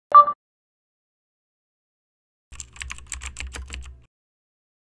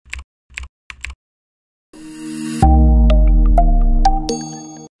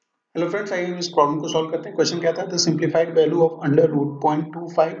Hello friends, आइए हम इस प्रॉब्लम को सॉल्व करते हैं। क्वेश्चन क्या था? The simplified value of under root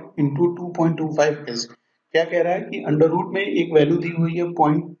 0.25 into 2.25 is. क्या कह रहा है कि अंडर रूट में एक वैल्यू दी हुई है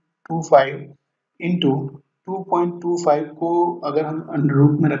 0.25 इंटू 2.25 को अगर हम अंडर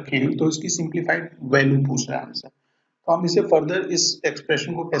रूट में रखें तो इसकी सिंप्लीफाइड वैल्यू पूछ रहा है हमसे। तो हम इसे फर्दर इस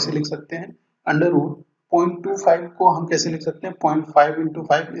एक्सप्रेशन को कैसे लिख सकते हैं? अंडर रूट 0.25 को हम कैसे लिख सकते हैं? 0.5 इंटू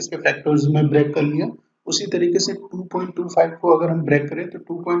 5, इसके फैक्टर्स में ब्रेक कर लिया। उसी तरीके से 2.25 को अगर हम ब्रेक करें तो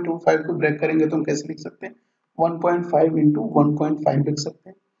 2.25 को ब्रेक करेंगे तो हम कैसे लिख सकते हैं? 1.5 इंटू 1.5 लिख सकते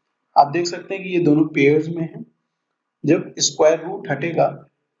हैं। आप देख सकते हैं कि ये दोनों पेयर्स में है। जब स्क्वायर रूट हटेगा,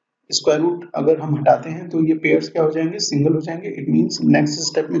 स्क्वायर रूट अगर हम हटाते हैं तो ये पेयर्स क्या हो जाएंगे? सिंगल हो जाएंगे। इट मींस नेक्स्ट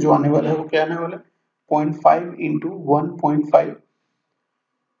स्टेप में जो आने वाला है वो क्या आने वाला है? 0.5 इंटू 1.5।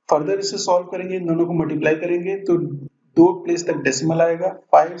 फर्दर इसे सॉल्व करेंगे, इन दोनों को मल्टीप्लाई करेंगे तो दो प्लेस तक डेसिमल आएगा।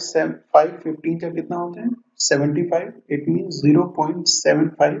 5 15 का कितना होता है? 75। इट मीन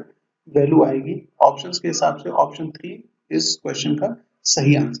 0.75 वैल्यू आएगी। ऑप्शंस के हिसाब से ऑप्शन 3 इस क्वेश्चन का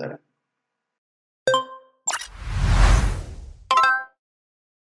सही आंसर है।